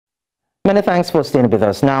Many thanks for staying with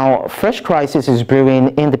us. Now, fresh crisis is brewing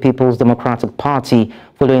in the People's Democratic Party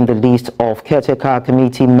following the list of Caretaker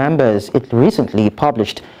Committee members it recently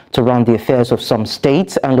published to run the affairs of some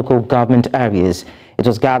states and local government areas. It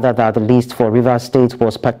was gathered that the list for Rivers State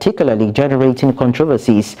was particularly generating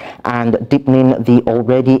controversies and deepening the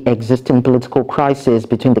already existing political crisis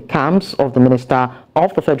between the camps of the Minister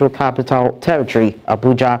of the Federal Capital Territory,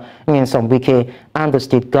 Abuja, Nyesom Wike, and the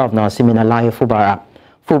State Governor, Siminalayi Fubara.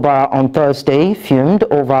 Fubara on Thursday fumed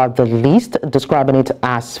over the list, describing it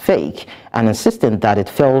as fake and insisting that it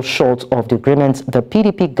fell short of the agreement the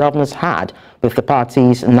PDP governors had with the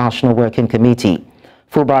party's National Working Committee.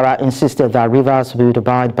 Fubara insisted that Rivers would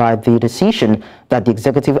abide by the decision that the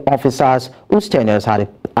executive officers whose tenures had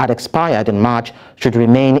expired in March should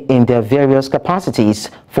remain in their various capacities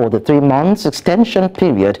for the 3-month extension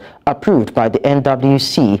period approved by the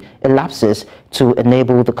NWC elapses to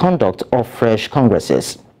enable the conduct of fresh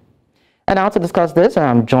congresses. And now to discuss this,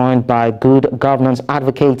 I'm joined by Good Governance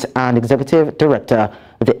Advocate and Executive Director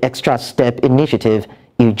of the Extra Step Initiative,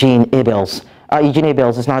 Eugene Abels. Eugene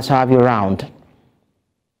Abels, it's nice to have you around.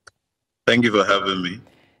 Thank you for having me.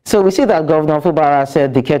 So we see that Governor Fubara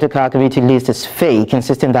said the Caretaker Committee list is fake,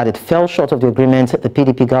 insisting that it fell short of the agreement the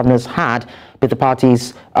PDP governors had with the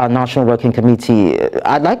party's National Working Committee.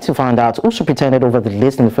 I'd like to find out who pretended over the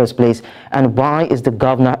list in the first place and why is the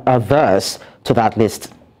governor averse to that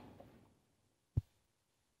list?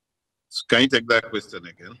 Can you take that question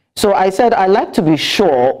again? So I said I'd like to be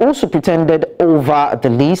sure who pretended over the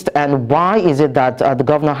list and why is it that the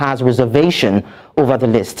governor has reservation over the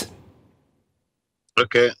list?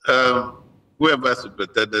 Okay, whoever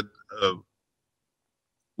pretended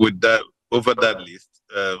with that over that list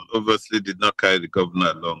obviously did not carry the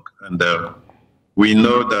governor along, and we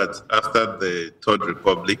know that after the Third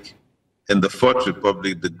Republic and the Fourth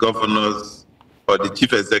Republic, the governors or the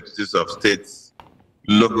chief executives of states,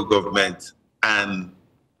 local government, and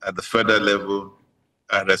at the federal level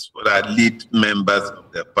are lead members of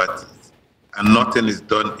their parties, and nothing is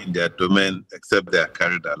done in their domain except they are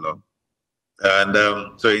carried along. And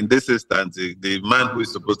so in this instance, the man who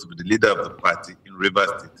is supposed to be the leader of the party in Rivers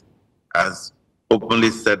State has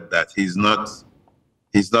openly said that he's not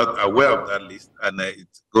aware of that list, and it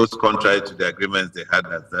goes contrary to the agreements they had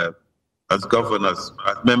as governors,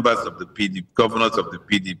 as members of the PDP, governors of the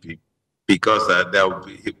PDP, because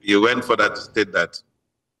he went further to state that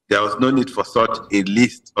there was no need for such a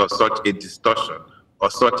list or such a distortion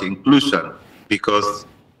or such inclusion, because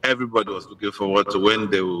everybody was looking forward to when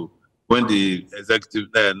the executive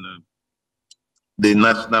and the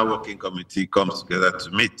National Working Committee comes together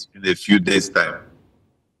to meet in a few days' time.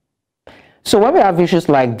 So when we have issues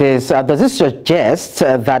like this, does this suggest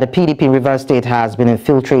that the PDP Rivers State has been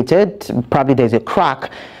infiltrated? Probably there's a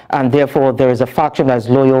crack, and therefore there is a faction that is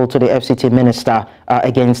loyal to the FCT minister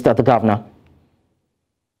against the governor?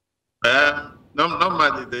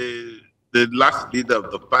 Normally, the last leader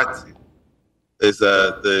of the party is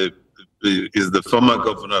the former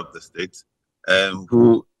governor of the state,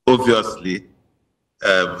 who obviously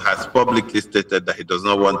has publicly stated that he does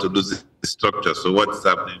not want to lose the structure. So what's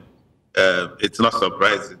happening? It's not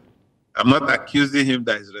surprising. I'm not accusing him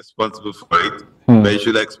that he's responsible for it, but you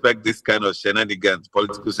should expect this kind of shenanigans,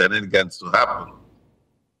 political shenanigans, to happen.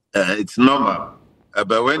 It's normal.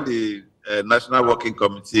 But when the National Working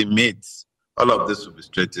Committee meets, all of this will be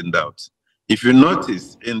straightened out. If you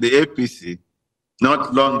notice, in the APC,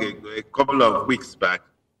 not long ago, a couple of weeks back,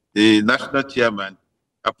 the national chairman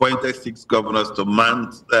appointed 6 governors to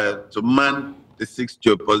man the 6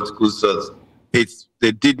 geopolitical zones.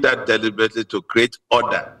 They did that deliberately to create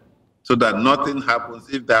order, so that nothing happens.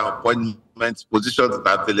 If there are appointments, positions that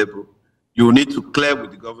are available, you need to clear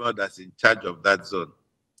with the governor that's in charge of that zone.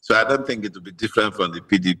 So I don't think it will be different from the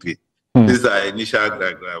PDP. These are initial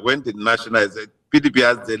diagrams. When the national PDP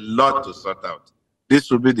has a lot to sort out, this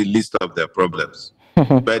will be the list of their problems.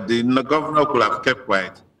 But the governor could have kept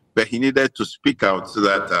quiet, but he needed to speak out so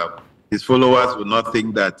that his followers will not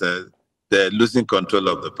think that they're losing control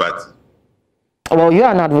of the party. Well, you're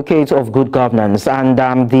an advocate of good governance, and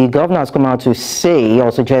the governor has come out to say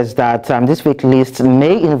or suggest that this fake list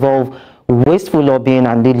may involve wasteful lobbying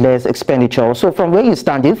and needless expenditure. So from where you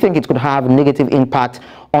stand, do you think it could have a negative impact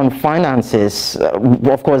on finances?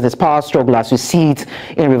 Of course, there's power struggle as we see it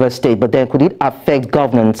in Rivers State, but then could it affect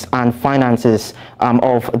governance and finances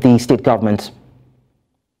of the state government?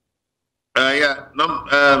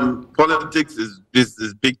 Politics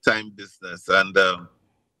is big-time business, and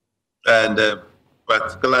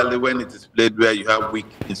particularly when it is played where you have weak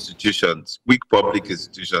institutions, weak public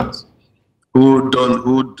institutions, who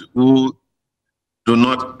do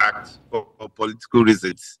not act for political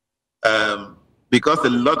reasons. because a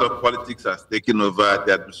lot of politics has taken over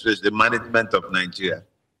the administration, the management of Nigeria.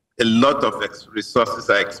 A lot of resources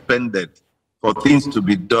are expended for things to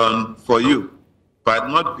be done for you, but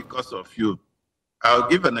not because of you. I'll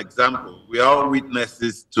give an example. We are all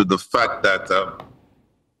witnesses to the fact that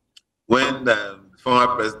when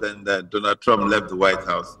former President Donald Trump left the White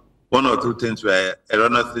House, one or two things were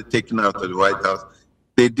erroneously taken out of the White House.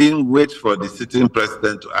 They didn't wait for the sitting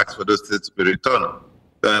president to ask for those things to be returned.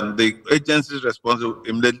 The agencies responsible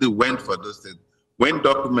immediately went for those things. When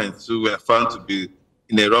documents were found to be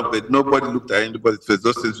erupted, nobody looked at anybody's face.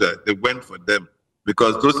 Those things they went for them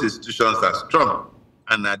because those institutions are strong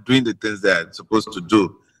and are doing the things they are supposed to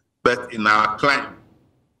do. But in our climate,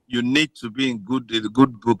 you need to be in the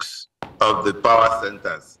good books of the power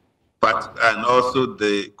centers, and also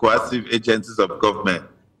the coercive agencies of government.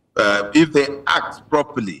 If they act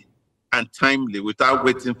properly and timely without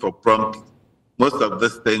waiting for prompt, most of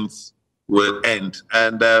these things will end.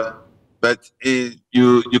 And but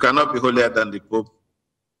you cannot be holier than the Pope.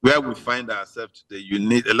 Where we find ourselves today, you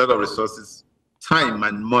need a lot of resources, time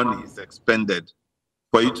and money is expended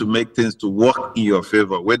for you to make things to work in your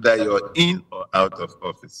favor, whether you're in or out of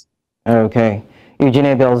office. Okay.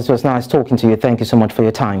 Eugene Bells, it was nice talking to you. Thank you so much for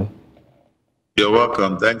your time. You're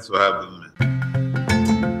welcome. Thanks for having me.